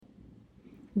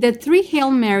The three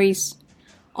Hail Marys.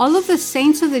 All of the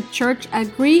saints of the Church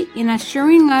agree in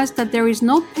assuring us that there is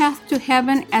no path to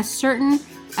heaven as certain,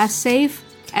 as safe,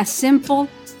 as simple,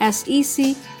 as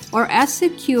easy, or as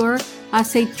secure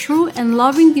as a true and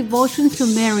loving devotion to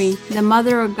Mary, the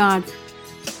Mother of God.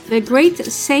 The great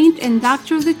saint and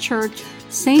doctor of the Church,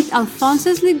 Saint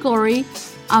Alphonsus Liguori,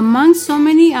 among so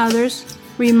many others,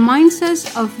 reminds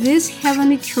us of this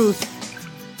heavenly truth.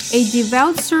 A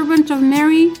devout servant of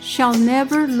Mary shall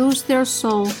never lose their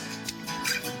soul.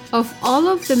 Of all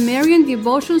of the Marian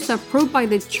devotions approved by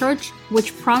the Church,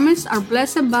 which promise our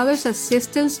Blessed Mother's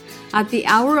assistance at the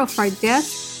hour of our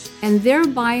death, and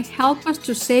thereby help us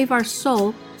to save our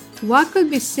soul, what could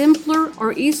be simpler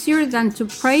or easier than to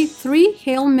pray 3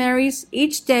 Hail Marys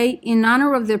each day in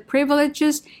honor of the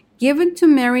privileges given to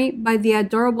Mary by the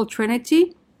Adorable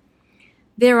Trinity?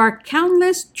 There are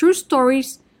countless true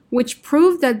stories which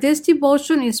prove that this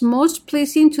devotion is most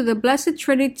pleasing to the Blessed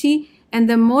Trinity and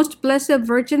the Most Blessed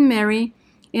Virgin Mary,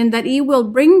 and that it will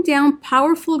bring down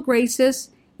powerful graces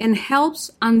and helps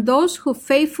on those who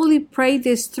faithfully pray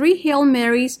these 3 Hail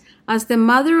Marys as the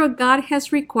Mother of God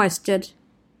has requested.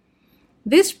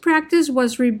 This practice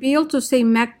was revealed to Saint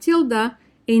Matilda,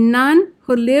 a nun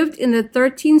who lived in the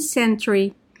 13th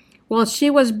century, while she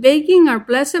was begging our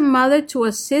Blessed Mother to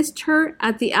assist her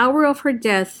at the hour of her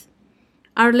death.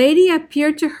 Our Lady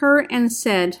appeared to her and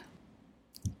said,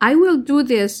 "I will do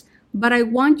this, but I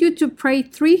want you to pray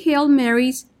 3 Hail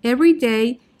Marys every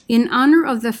day in honor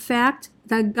of the fact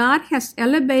that God has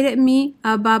elevated me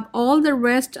above all the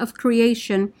rest of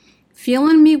creation,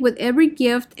 filling me with every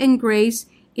gift and grace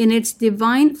in its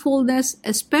divine fullness,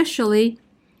 especially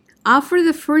offer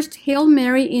the first Hail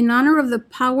Mary in honor of the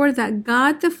power that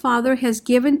God the Father has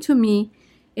given to me,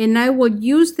 and I will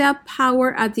use that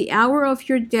power at the hour of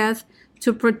your death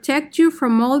to protect you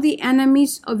from all the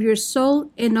enemies of your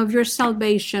soul and of your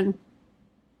salvation.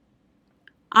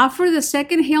 Offer the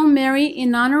second Hail Mary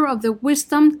in honor of the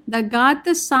wisdom that God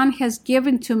the Son has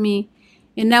given to me,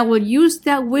 and I will use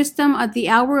that wisdom at the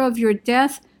hour of your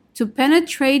death to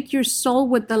penetrate your soul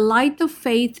with the light of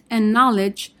faith and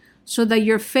knowledge, so that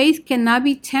your faith cannot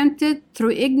be tempted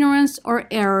through ignorance or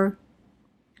error.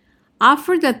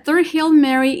 Offer the third Hail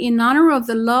Mary in honor of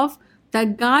the love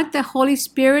that God the Holy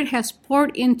Spirit has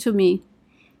poured into me.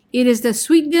 It is the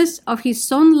sweetness of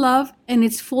His own love and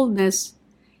its fullness,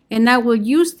 and I will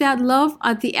use that love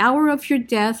at the hour of your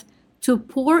death to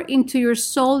pour into your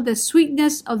soul the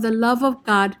sweetness of the love of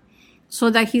God, so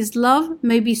that His love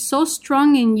may be so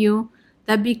strong in you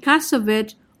that because of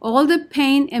it, all the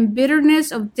pain and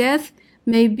bitterness of death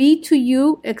may be to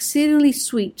you exceedingly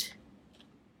sweet.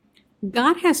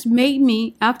 God has made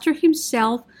me, after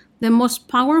Himself, the most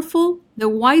powerful, the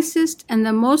wisest, and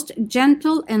the most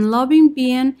gentle and loving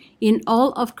being in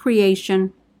all of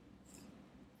creation.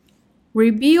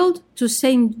 Revealed to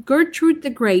Saint Gertrude the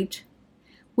Great.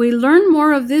 We learn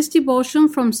more of this devotion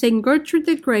from Saint Gertrude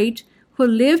the Great, who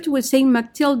lived with Saint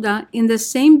Matilda in the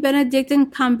same Benedictine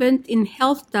convent in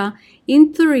Helfta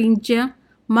in Thuringia,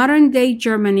 modern-day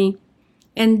Germany,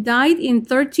 and died in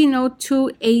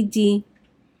 1302 AD.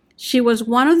 She was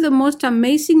one of the most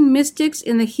amazing mystics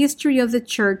in the history of the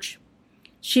Church.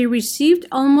 She received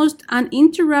almost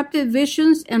uninterrupted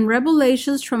visions and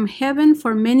revelations from heaven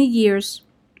for many years.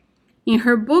 In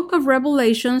her Book of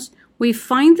Revelations, we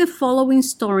find the following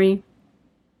story.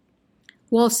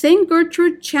 While Saint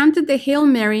Gertrude chanted the Hail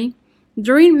Mary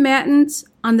during Matins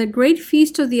on the great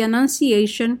feast of the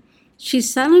Annunciation, she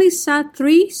suddenly saw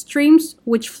 3 streams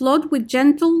which flowed with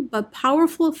gentle but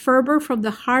powerful fervor from the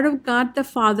heart of God the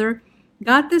Father,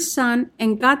 God the Son,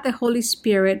 and God the Holy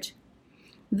Spirit.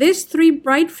 These 3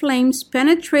 bright flames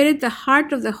penetrated the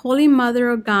heart of the Holy Mother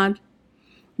of God.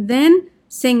 Then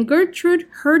Saint Gertrude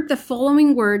heard the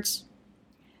following words: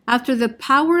 "After the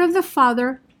power of the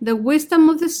Father, the wisdom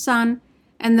of the Son,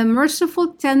 and the merciful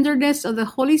tenderness of the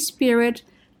Holy Spirit,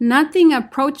 nothing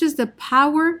approaches the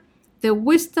power, the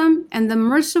wisdom, and the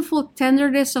merciful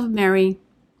tenderness of Mary."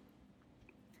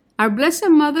 Our Blessed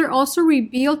Mother also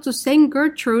revealed to Saint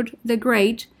Gertrude the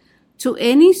Great, to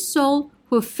any soul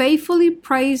who faithfully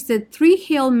prays the 3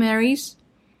 Hail Marys,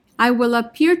 "I will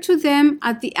appear to them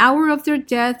at the hour of their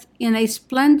death in a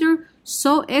splendor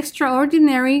so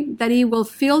extraordinary that it will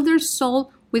fill their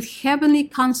soul with heavenly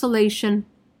consolation."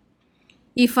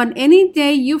 If on any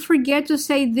day you forget to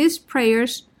say these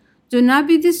prayers, do not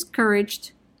be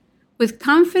discouraged. With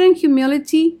confident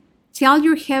humility, tell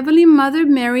your Heavenly Mother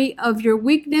Mary of your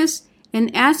weakness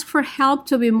and ask for help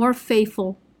to be more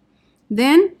faithful.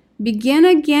 Then begin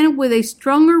again with a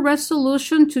stronger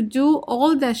resolution to do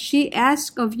all that she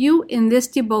asks of you in this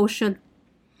devotion.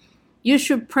 You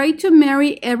should pray to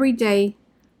Mary every day.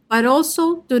 but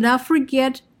also do not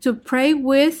forget to pray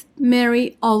with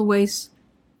Mary always.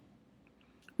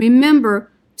 Remember,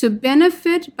 to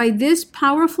benefit by these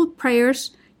powerful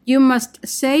prayers, you must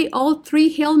say all 3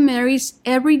 Hail Marys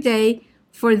every day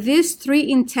for these 3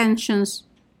 intentions: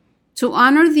 to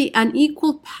honor the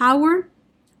unequal power,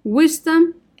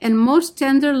 wisdom, and most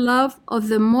tender love of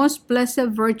the Most Blessed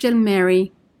Virgin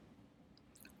Mary.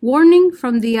 Warning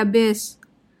from the Abyss.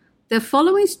 The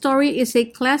following story is a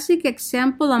classic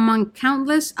example among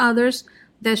countless others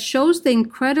that shows the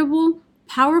incredible,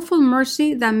 powerful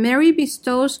mercy that Mary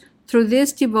bestows through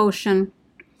this devotion.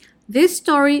 This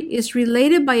story is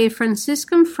related by a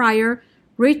Franciscan friar,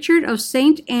 Richard of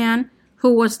St. Anne,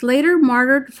 who was later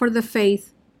martyred for the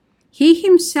faith. He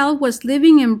himself was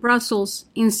living in Brussels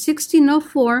in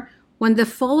 1604 when the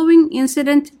following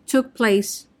incident took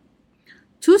place.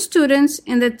 2 students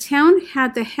in the town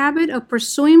had the habit of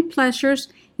pursuing pleasures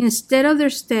instead of their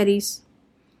studies.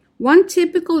 One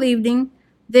typical evening,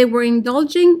 they were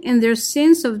indulging in their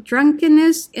sins of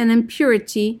drunkenness and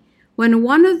impurity when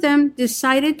one of them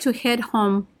decided to head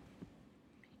home.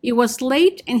 It was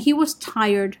late and he was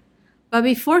tired, but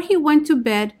before he went to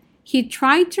bed, he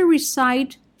tried to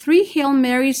recite 3 Hail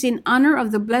Marys in honor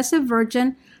of the Blessed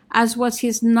Virgin, as was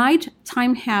his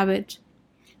night-time habit.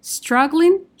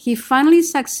 Struggling, he finally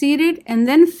succeeded and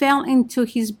then fell into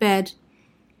his bed.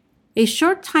 A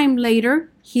short time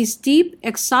later, his deep,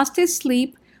 exhausted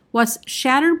sleep was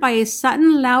shattered by a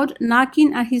sudden loud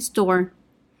knocking at his door.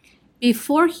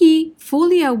 Before he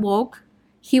fully awoke,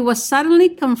 he was suddenly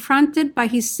confronted by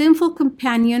his sinful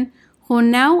companion, who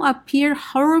now appeared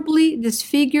horribly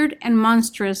disfigured and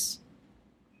monstrous.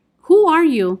 "Who are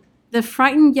you?" the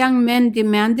frightened young man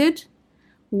demanded.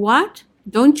 "What?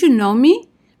 Don't you know me?"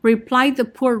 replied the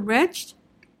poor wretch.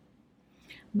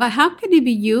 "But how can it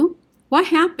be you?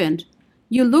 What happened?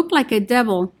 You look like a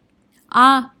devil."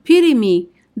 "Ah, pity me.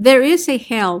 There is a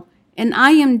hell, and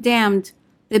I am damned,"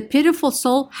 the pitiful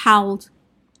soul howled.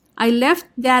 "I left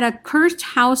that accursed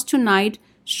house tonight,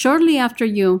 shortly after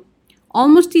you.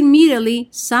 Almost immediately,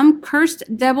 some cursed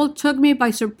devil took me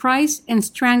by surprise and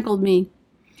strangled me.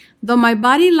 Though my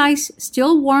body lies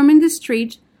still warm in the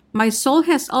street, my soul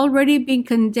has already been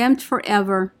condemned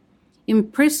forever,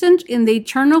 imprisoned in the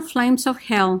eternal flames of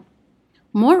hell.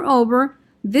 Moreover,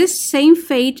 this same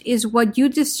fate is what you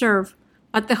deserve,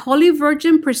 but the Holy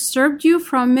Virgin preserved you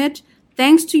from it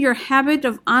thanks to your habit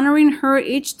of honoring her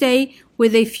each day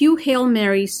with a few Hail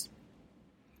Marys.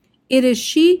 It is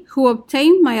she who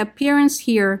obtained my appearance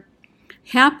here.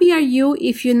 Happy are you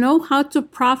if you know how to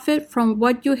profit from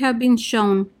what you have been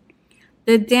shown."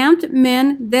 The damned man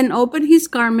then opened his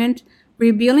garment,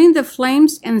 revealing the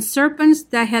flames and serpents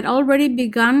that had already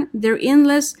begun their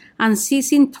endless,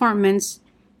 unceasing torments.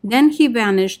 Then he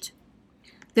vanished.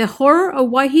 The horror of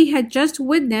what he had just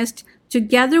witnessed,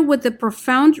 together with the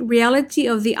profound reality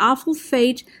of the awful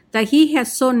fate that he had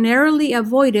so narrowly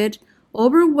avoided,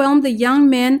 overwhelmed the young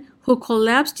man, who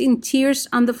collapsed in tears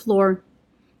on the floor.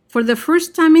 For the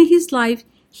first time in his life,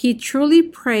 he truly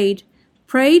prayed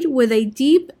with a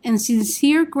deep and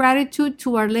sincere gratitude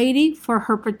to Our Lady for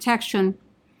her protection.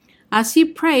 As he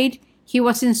prayed, he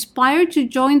was inspired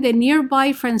to join the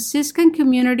nearby Franciscan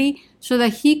community so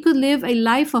that he could live a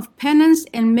life of penance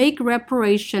and make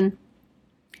reparation.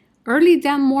 Early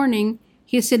that morning,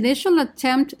 his initial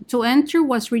attempt to enter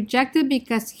was rejected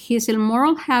because his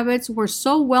immoral habits were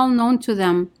so well known to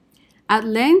them. At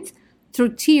length,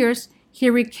 through tears, he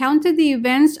recounted the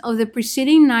events of the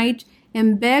preceding night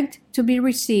and begged to be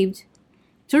received.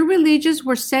 2 religious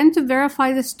were sent to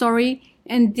verify the story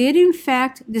and did in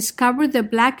fact discover the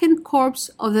blackened corpse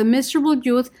of the miserable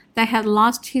youth that had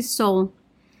lost his soul.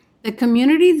 The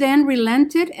community then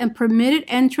relented and permitted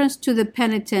entrance to the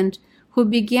penitent, who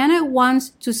began at once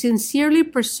to sincerely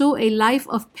pursue a life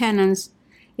of penance,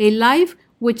 a life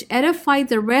which edified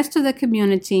the rest of the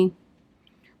community.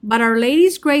 But Our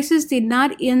Lady's graces did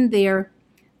not end there.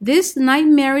 These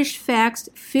nightmarish facts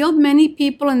filled many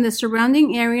people in the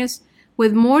surrounding areas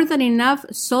with more than enough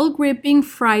soul-gripping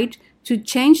fright to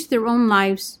change their own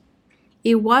lives.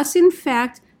 It was, in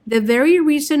fact, the very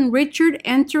reason Richard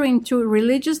entered into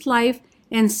religious life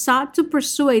and sought to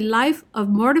pursue a life of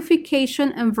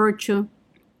mortification and virtue.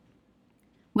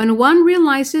 When one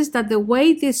realizes that the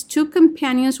way these 2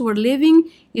 companions were living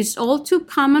is all too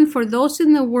common for those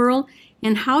in the world,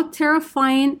 and how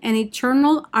terrifying and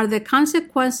eternal are the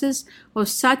consequences of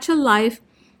such a life,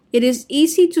 it is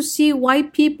easy to see why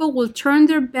people will turn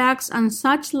their backs on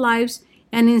such lives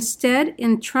and instead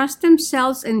entrust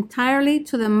themselves entirely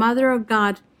to the Mother of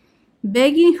God,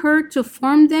 begging her to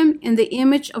form them in the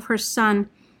image of her Son,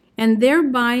 and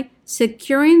thereby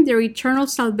securing their eternal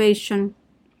salvation.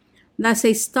 Does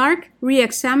a stark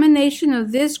re-examination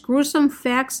of these gruesome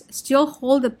facts still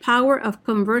hold the power of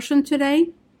conversion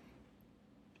today?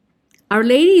 Our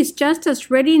Lady is just as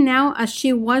ready now as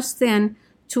she was then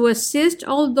to assist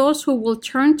all those who will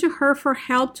turn to her for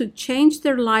help to change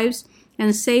their lives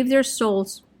and save their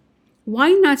souls.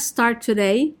 Why not start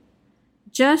today?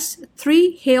 Just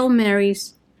 3 Hail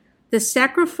Marys. The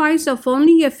sacrifice of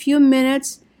only a few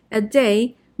minutes a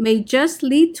day may just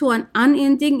lead to an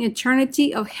unending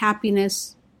eternity of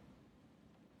happiness.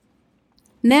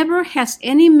 Never has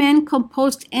any man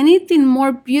composed anything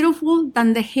more beautiful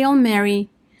than the Hail Mary.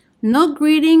 No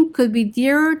greeting could be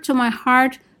dearer to my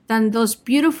heart than those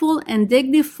beautiful and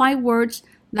dignified words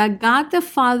that God the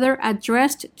Father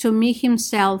addressed to me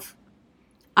himself.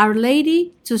 Our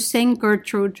Lady to Saint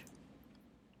Gertrude.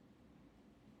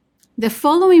 The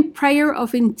following prayer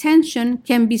of intention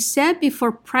can be said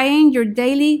before praying your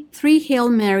daily 3 Hail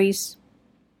Marys.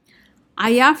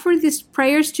 I offer these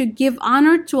prayers to give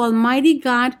honor to Almighty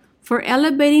God for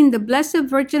elevating the Blessed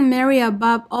Virgin Mary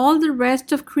above all the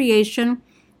rest of creation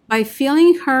by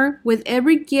filling her with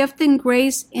every gift and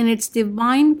grace in its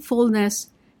divine fullness,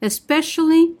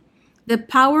 especially the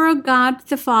power of God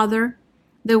the Father,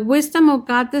 the wisdom of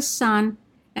God the Son,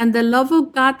 and the love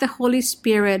of God the Holy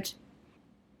Spirit.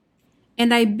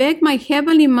 And I beg my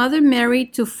Heavenly Mother Mary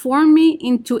to form me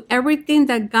into everything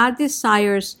that God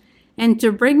desires and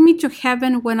to bring me to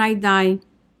heaven when I die.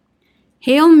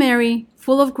 Hail Mary,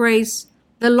 full of grace,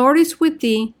 the Lord is with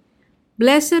thee.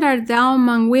 Blessed art thou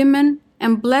among women,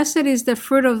 and blessed is the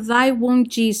fruit of thy womb,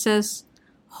 Jesus.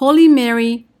 Holy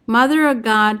Mary, Mother of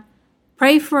God,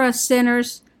 pray for us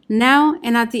sinners, now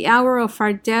and at the hour of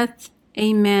our death.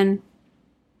 Amen.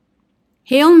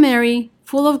 Hail Mary,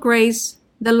 full of grace,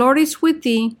 the Lord is with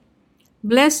thee.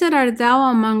 Blessed art thou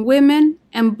among women,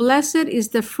 and blessed is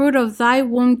the fruit of thy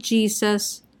womb,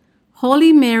 Jesus.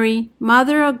 Holy Mary,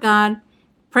 Mother of God,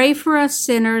 pray for us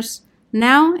sinners,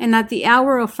 now and at the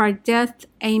hour of our death.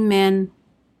 Amen.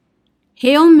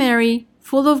 Hail Mary,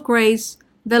 full of grace,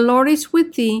 the Lord is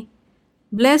with thee.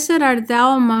 Blessed art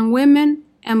thou among women,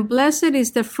 and blessed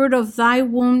is the fruit of thy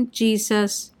womb,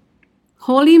 Jesus.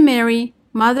 Holy Mary,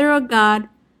 Mother of God,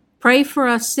 pray for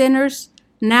us sinners,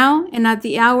 now and at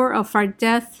the hour of our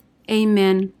death.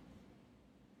 Amen.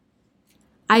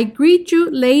 I greet you,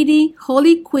 Lady,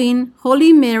 Holy Queen,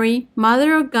 Holy Mary,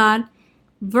 Mother of God,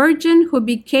 Virgin who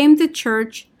became the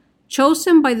Church,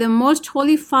 chosen by the most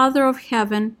holy Father of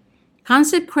heaven,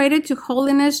 consecrated to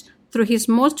holiness through his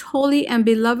most holy and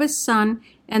beloved Son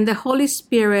and the Holy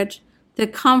Spirit, the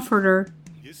Comforter.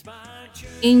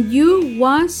 In you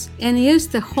was and is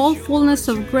the whole fullness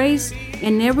of grace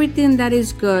and everything that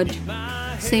is good.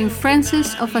 Saint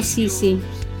Francis of Assisi.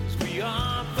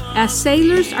 As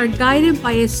sailors are guided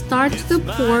by a star to the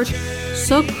port,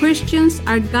 so Christians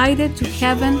are guided to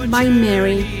heaven by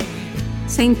Mary.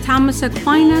 Saint Thomas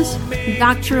Aquinas,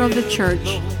 Doctor of the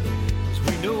Church.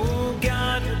 We know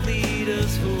God will lead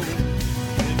us home.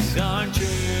 It's our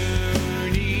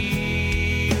journey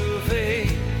of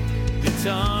faith. It's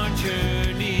our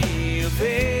journey of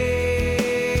faith.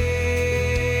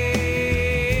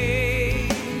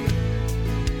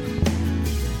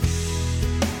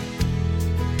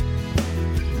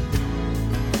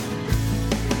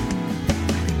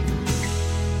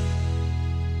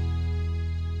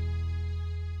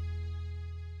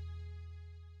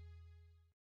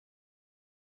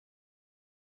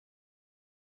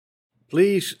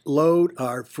 Please load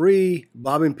our free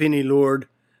Bob and Penny Lord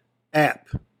app.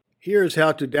 Here's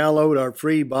how to download our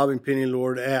free Bob and Penny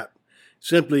Lord app.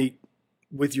 Simply,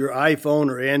 with your iPhone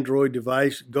or Android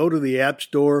device, go to the App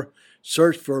Store,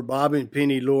 search for Bob and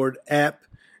Penny Lord app,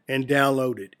 and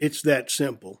download it. It's that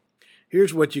simple.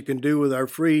 Here's what you can do with our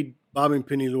free Bob and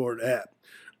Penny Lord app.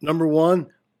 Number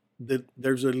one,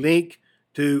 there's a link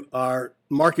to our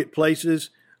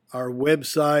marketplaces, our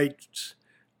websites,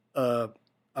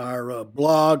 our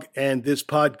blog, and this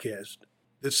podcast.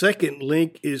 The second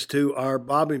link is to our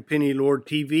Bob and Penny Lord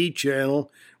TV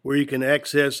channel, where you can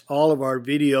access all of our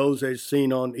videos as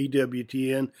seen on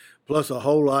EWTN, plus a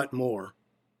whole lot more.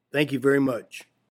 Thank you very much.